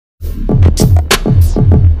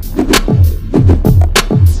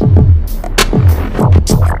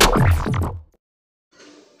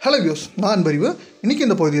Hello views, நான் பரிவு. இன்றைக்கி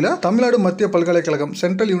இந்த பகுதியில் தமிழ்நாடு மத்திய பல்கலைக்கழகம்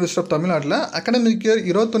சென்ட்ரல் யூனிவர்சிட்டி ஆஃப் தமிழ்நாட்டில் அகாடமிக் இயர்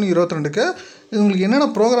 21-22க்கு உங்களுக்கு என்னென்ன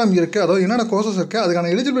ப்ரோக்ராம் இருக்குது, அதாவது என்னென்ன கோர்சஸ் இருக்குது, அதுக்கான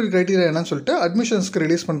எலிஜிபிலிட்டி க்ரைட்டீரியா என்னன்னு சொல்லிட்டு அட்மிஷன்ஸ்க்கு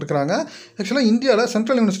ரிலீஸ் பண்ணிருக்காங்க. ஆக்சுவலாக இந்தியாவில்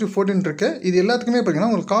சென்ட்ரல் யூனிவர்சிட்டி 14 இருக்குது. இது எல்லாத்துக்குமே பார்த்தீங்கன்னா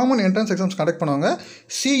உங்களுக்கு காமன் என்ட்ரன்ஸ் எக்ஸாம்ஸ் கண்டக்ட் பண்ணுவாங்க.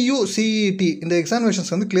 CUCET இந்த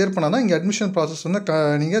எக்ஸாமினேஷன்ஸ் வந்து கிளியர் பண்ணால் தான் இங்கே அட்மிஷன் ப்ராசஸ் வந்து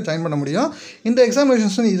நீங்கள் ஜாயின் பண்ண முடியும். இந்த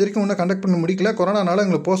எக்ஸாமினேஷன்ஸ் வந்து இது வரைக்கும் இன்னும் கண்டக்ட் பண்ண முடியல, கொரோனானால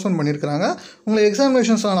எங்களை போஸ்ட்போன் பண்ணியிருக்காங்க. உங்களுக்கு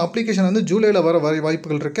எக்ஸாமினேஷன்ஸான அப்ளிகேஷன் வந்து ஜூலையில் வர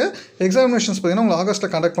வாய்ப்புகள் இருக்குது. எக்ஸாமினேஷன்ஸ் பார்த்தீங்கன்னா உங்களுக்கு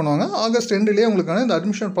ஆகஸ்ட்டில் கண்டக்ட் பண்ணுவாங்க. ஆகஸ்ட் எண்ட்லேயே உங்களுக்கான இந்த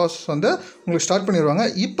அட்மிஷன் ப்ராசஸ் வந்து உங்களுக்கு ஸ்டார்ட் பண்ணிடுவாங்க.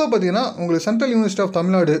 இப்போ பார்த்தீங்கன்னா உங்களுக்கு சென்ட்ரல் யூனிவர்சிட்டி ஆஃப்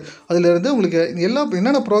தமிழ்நாடு அதிலிருந்து உங்களுக்கு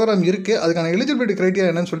என்னென்ன ப்ரோக்ராம் இருக்குது, அதுக்கான எலிஜிபிலிட்டி க்ரைட்டீரியா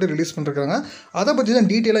என்னன்னு சொல்லிட்டு ரிலீஸ் பண்ணிருக்காங்க. அதை பற்றி தான்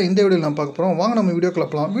டீட்டெயிலாக இந்த வீடியோவில் நம்ம பார்க்க போகிறோம். வாங்க நம்ம வீடியோக்குள்ள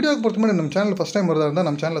போகலாம். வீடியோக்கு பொறுத்த மாதிரி நம்ம சேனல் ஃபஸ்ட் டைம் வரதா இருந்தால்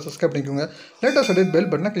நம்ம சேனலை சப்ஸ்கிரைப் பண்ணிக்கோங்க. லேட்டஸ்ட் அப்டேட் பெல்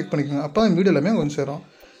பட்டனை கிளிக் பண்ணிக்கோங்க. அப்போ தான் வீடியோ எல்லாமே கொஞ்சம் சேரும்.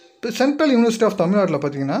 இப்போ சென்ட்ரல் யூனிவர்சிட்டி ஆஃப் தமிழ்நாட்டில்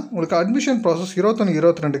பார்த்தீங்கன்னா உங்களுக்கு அட்மிஷன் ப்ராசஸ்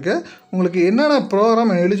 21-22க்கு உங்களுக்கு என்னென்ன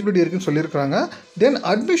ப்ரோக்ராம் எலிஜிபிலிட்டி இருக்குன்னு சொல்லியிருக்காங்க. தென்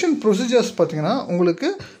அட்மிஷன் ப்ரொசீஜர்ஸ் பார்த்தீங்கன்னா உங்களுக்கு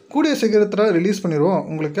கூடிய சீக்கிரத்தில் ரிலீஸ் பண்ணிடுவோம்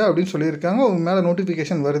உங்களுக்கு அப்படின்னு சொல்லியிருக்காங்க. உங்கள் மேலே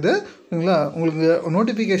நோட்டிஃபிகேஷன் வருது ஓகேங்களா. உங்களுக்கு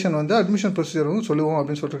நோட்டிஃபிகேஷன் வந்து அட்மிஷன் ப்ரொசீஜர் வந்து சொல்லுவோம்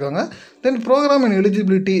அப்படின்னு சொல்லியிருக்காங்க. தென் ப்ரோக்ராம் அண்ட்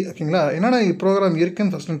எலிஜிபிலிட்டி ஓகேங்களா, என்னென்ன ப்ரோக்ராம்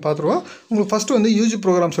இருக்குன்னு ஃபஸ்ட்டு பார்த்துருவோம். உங்களுக்கு ஃபஸ்ட்டு வந்து யூஜி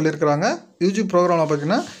ப்ரோக்ராம் சொல்லியிருக்காங்க. யூஜி ப்ரோக்ராமில்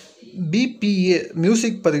பார்த்தீங்கன்னா BPA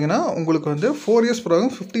மியூசிக் பார்த்தீங்கன்னா உங்களுக்கு வந்து 4 இயர்ஸ்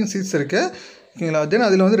ப்ரோக்ராம் 15 சீட்ஸ் இருக்குது ஓகேங்களா. தென்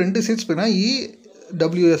அதில் வந்து 2 சீட்ஸ் பார்த்தீங்கன்னா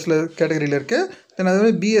EWSல கேட்டகரியில் இருக்குது. தென் அதே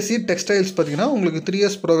மாதிரி BSc டெக்ஸ்டைல்ஸ் பார்த்தீங்கன்னா உங்களுக்கு 3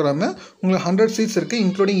 இயர்ஸ் ப்ரோக்ராமு உங்களுக்கு 100 சீட்ஸ் இருக்குது,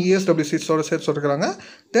 இன்க்ளூடிங் ESW சீட்ஸோட சேர்த்து சொல்லியிருக்காங்க.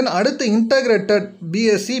 தென் அடுத்து இன்டகிரேட்டட்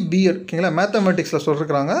BSc BEd ஓகேங்களா மேத்தமெட்டிக்ஸில்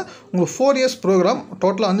சொல்லியிருக்காங்க. உங்களுக்கு 4 இயர்ஸ் ப்ரோக்ராம்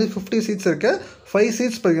டோட்டலாக வந்து 50 சீட்ஸ் இருக்குது. 5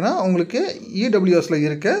 சீட்ஸ் பார்த்தீங்கன்னா உங்களுக்கு EWSல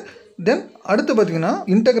இருக்குது. தென் அடுத்து பார்த்தீங்கன்னா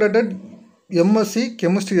இன்டகிரேட்டட் MSc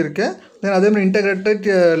கெமிஸ்ட்ரி இருக்குது. தென் அதேமாதிரி இன்டகிரேட்டட்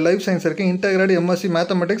லைஃப் சயின்ஸ் இருக்குது, integrate MSc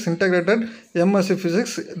mathematics, integrated MSc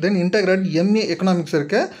physics, தென் இன்டகிரேட் MA எக்கனாமிக்ஸ்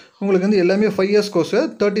இருக்குது. உங்களுக்கு வந்து எல்லாமே 5 இயர்ஸ் கோர்ஸு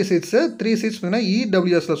 30 சீட்ஸு 3 சீட்ஸ் பார்த்தீங்கன்னா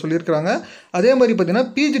EWSல சொல்லியிருக்காங்க. அதே மாதிரி பார்த்தீங்கன்னா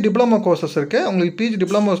PG டிப்ளமோ கோர்சஸ் இருக்குது. உங்களுக்கு PG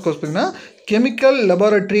டிப்ளமோ கோர்ஸ் பார்த்தீங்கன்னா கெமிக்கல்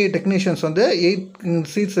லெபார்டரி டெக்னீஷியன்ஸ் வந்து 8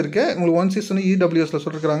 சீட்ஸ் இருக்குது. உங்களுக்கு 1 சீட்ஸ் வந்து EWSல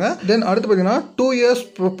சொல்லியிருக்காங்க. தென் அடுத்து பார்த்தீங்கன்னா 2 இயர்ஸ்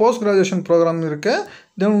போஸ்ட் கிராஜுவேஷன் ப்ரோக்ராம் இருக்குது.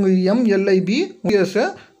 தென் உங்களுக்கு MLIB 2 இயர்ஸு,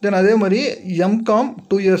 தென் அதே மாதிரி MCOM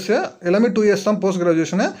 2 இயர்ஸு, எல்லாமே 2 இயர்ஸ் தான் போஸ்ட்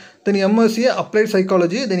கிராஜுவேஷனு. தென் MSc அப்ளைட்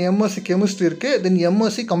சைக்காலஜி, தென் MSc கெமிஸ்ட்ரி இருக்குது, தென்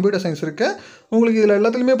MSc கம்ப்யூட்டர் சயின்ஸ் இருக்குது. உங்களுக்கு இதில்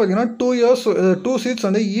எல்லாத்துலேயுமே பார்த்தீங்கன்னா 2 இயர்ஸ் 2 சீட்ஸ்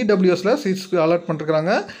வந்து EWSல சீட்ஸ் அலாட்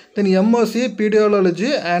பண்ணிருக்காங்க. தென் MSc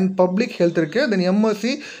பீடியாலஜி அண்ட் பப்ளிக் ஹெல்த் இருக்குது. தென்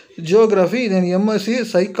MSc geography, then MSc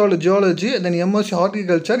geology, then MSc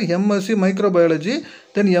horticulture, MSc microbiology,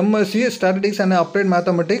 then MSc statistics and applied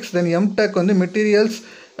mathematics, then MTech வந்து materials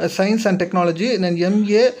science and technology, then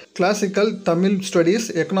MA classical Tamil studies,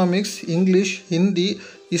 economics, English, Hindi,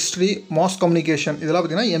 history, mass communication இதெல்லாம்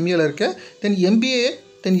பார்த்தீங்கன்னா MAல இருக்குது. தென்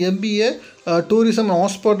MBA tourism and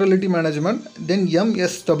hospitality management, then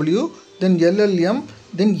MSW, then LLM,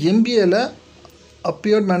 then MBAல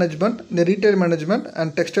appeared management, இந்த retail management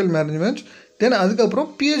and textile management. தென் அதுக்கப்புறம்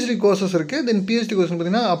PhD courses இருக்குது. தென் PhD course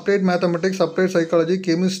பார்த்தீங்கன்னா applied mathematics, applied psychology,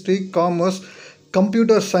 chemistry, commerce,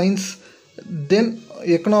 computer science, then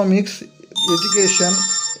economics, education,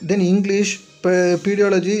 then English,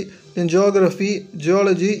 பீடியாலஜி, then geography,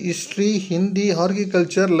 geology, history, Hindi,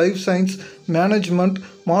 horticulture, life science, management,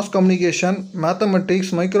 mass communication,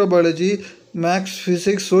 mathematics, microbiology, maths,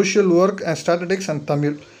 physics, social work and statistics and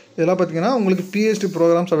Tamil இதெல்லாம் பார்த்தீங்கன்னா உங்களுக்கு PhD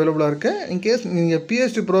programs அவைலபிளாக இருக்குது. In case நீங்கள்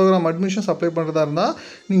PhD program admissions apply பண்ணுறதா இருந்தால்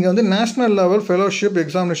நீங்கள் வந்து நேஷ்னல் லெவல் ஃபெலோஷிப்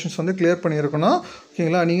எக்ஸாமினேஷன்ஸ் வந்து கிளியர் பண்ணியிருக்கணும்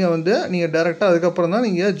ஓகேங்களா. நீங்கள் டேரெக்டாக அதுக்கப்புறம் தான்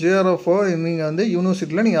நீங்கள் JRFO நீங்கள் வந்து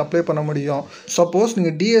யூனிவர்சிட்டியில் நீங்கள் அப்ளை பண்ண முடியும். சப்போஸ்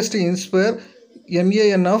நீங்கள் DST inspire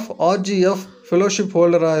MANF RGF fellowship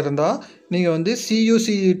ஹோல்டராக இருந்தால் நீங்கள் வந்து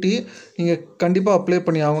CUCET நீங்கள் கண்டிப்பாக அப்ளை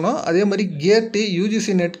பண்ணி ஆகணும். அதே மாதிரி GATE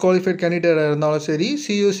UGC நெட் குவாலிஃபைட் கேண்டிடேட்டாக இருந்தாலும் சரி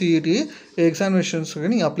CUCET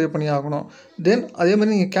எக்ஸாமினேஷன்ஸுக்கு நீங்கள் அப்ளை பண்ணி ஆகணும். தென் அதே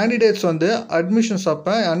மாதிரி நீங்கள் கேண்டிடேட்ஸ் வந்து அட்மிஷன்ஸ்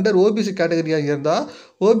அப்போ அண்டர் OBC கேட்டகரியாக இருந்தால்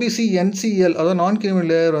OBC NCL அதாவது நான் கிரிமினல்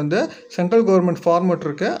லேயர் வந்து சென்ட்ரல் கவர்மெண்ட் ஃபார்மேட்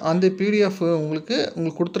இருக்குது. அந்த PDF உங்களுக்கு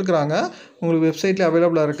கொடுத்துருக்குறாங்க, உங்களுக்கு வெப்சைட்டில்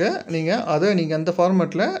அவைலபிளாக இருக்குது. நீங்கள் அந்த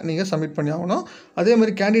ஃபார்மேட்டில் நீங்கள் சப்மிட் பண்ணி ஆகணும். அதே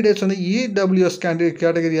மாதிரி கேண்டிடேட்ஸ் வந்து EWS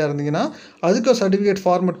கேட்டகரியாக இருந்தீங்கன்னா அதுக்கு சர்டிஃபிகேட்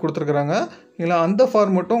ஃபார்மேட் கொடுத்துருக்குறாங்க இல்லை, அந்த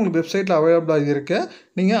ஃபார்மேட்டும் உங்களுக்கு வெப்சைட்டில் அவைலபிளாக இருக்குது.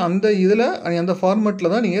 நீங்கள் அந்த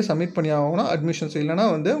ஃபார்மேட்டில் தான் நீங்கள் சப்மிட் பண்ணி ஆகணும் அட்மிஷன்ஸ், இல்லைனா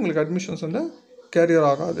வந்து உங்களுக்கு அட்மிஷன்ஸ் வந்து கேரியர்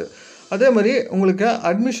ஆகாது. அதே மாதிரி உங்களுக்கு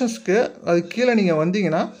அட்மிஷன்ஸ்க்கு அது கீழே நீங்கள்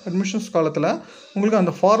வந்தீங்கன்னா அட்மிஷன்ஸ் காலத்தில் உங்களுக்கு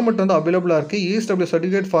அந்த ஃபார்மேட் வந்து அவைலபிளாக இருக்குது. ESW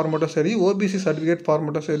சர்டிஃபிகேட் ஃபார்மேட்டும் சரி, OBC சர்டிஃபிகேட்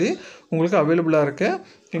ஃபார்மேட்டும் சரி உங்களுக்கு அவைலபிளாக இருக்குது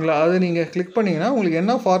ஓகேங்களா. அதை நீங்கள் கிளிக் பண்ணிங்கன்னா உங்களுக்கு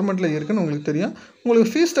என்ன ஃபார்மேட்டில் இருக்குதுன்னு உங்களுக்கு தெரியும்.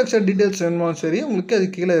 உங்களுக்கு ஃபீஸ் ஸ்ட்ரக்சர் டீட்டெயில்ஸ் வேணுமாலும் சரி உங்களுக்கு அது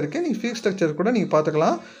கீழே இருக்குது. நீங்கள் ஃபீஸ் ஸ்ட்ரக்சர் கூட நீங்கள்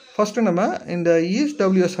பார்த்துக்கலாம். ஃபஸ்ட்டு நம்ம இந்த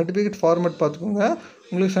ESW சர்டிஃபிகேட் ஃபார்மேட் பார்த்துக்கோங்க.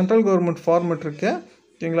 உங்களுக்கு சென்ட்ரல் கவர்மெண்ட் ஃபார்மேட் இருக்குது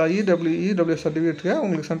ஓகேங்களா. இடபிள்யூ சர்டிஃபிகேட்டுக்கு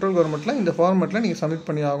உங்களுக்கு சென்ட்ரல் கவர்மெண்ட்டில் இந்த ஃபார்மேட்டில் நீங்கள் சப்மிட்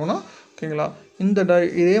பண்ணி ஆகணும். ஓகேங்களா.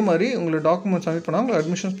 இதே மாதிரி உங்களுக்கு டாக்குமெண்ட் சப்மிட் பண்ணால் உங்களுக்கு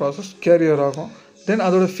அட்மிஷன்ஸ் ப்ராசஸ் கேரியர் ஆகும். தென்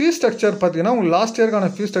அதோட ஃபீஸ் ஸ்ட்ரக்சர் பார்த்தீங்கன்னா உங்களுக்கு லாஸ்ட்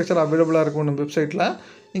இயர்க்கான ஃபீஸ் ஸ்ட்ரக்சர் அவைலபிளாக இருக்கும் நம்ம வெப்சைட்டில்.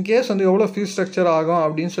 இன்கேஸ் வந்து எவ்வளோ ஃபீஸ் ஸ்ட்ரக்சர் ஆகும்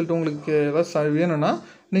அப்படின்னு சொல்லிட்டு உங்களுக்கு ஏதாவது வேணும்னா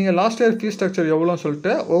நீங்கள் லாஸ்ட் இயர் ஃபீஸ் ஸ்ட்ரக்சர் எவ்வளோன்னு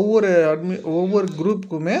சொல்லிட்டு ஒவ்வொரு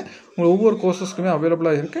குரூப்புக்குமே உங்களுக்கு ஒவ்வொரு கோர்சஸ்க்குமே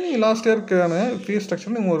அவைலபிளாக இருக்குது. நீங்கள் லாஸ்ட் இயர்க்கான ஃபீஸ்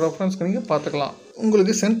ஸ்ட்ரக்சர் நீங்கள் ஒரு ரெஃபரன்ஸ்க்கு நீங்கள் பார்த்துக்கலாம்.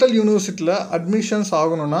 உங்களுக்கு சென்ட்ரல் யூனிவர்சிட்டியில் அட்மிஷன்ஸ்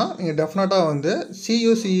ஆகணும்னா நீங்கள் டெஃபினட்டாக வந்து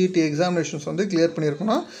CUCET எக்ஸாமினேஷன்ஸ் வந்து கிளியர்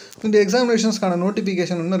பண்ணியிருக்கணும். இந்த எக்ஸாமினேஷன்ஸ்க்கான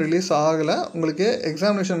நோட்டிஃபிகேஷன் இன்னும் ரிலீஸ் ஆகலை. உங்களுக்கு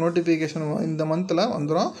எக்ஸாமினேஷன் நோட்டிஃபிகேஷன் இந்த மந்தில்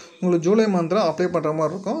வந்துடும். உங்களுக்கு ஜூலை மந்தில் அப்ளை பண்ணுற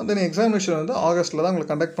மாதிரி இருக்கும். தென் எக்ஸாமினேஷன் வந்து ஆகஸ்ட்டில் தான்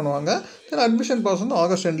உங்களுக்கு கண்டக்ட் பண்ணுவாங்க. தென் அட்மிஷன் ப்ராசஸ் வந்து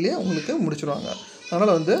ஆகஸ்ட் எண்ட்லேயே உங்களுக்கு முடிச்சிடுவாங்க.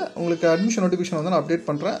 அதனால் வந்து உங்களுக்கு அட்மிஷன் நோட்டிஃபிகேஷன் வந்து நான் அப்டேட்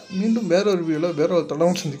பண்ணுறேன். மீண்டும் வேற ஒரு வீடியோவில் வேற ஒரு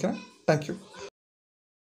தொடர்ந்து சந்திக்கிறேன். தேங்க்யூ.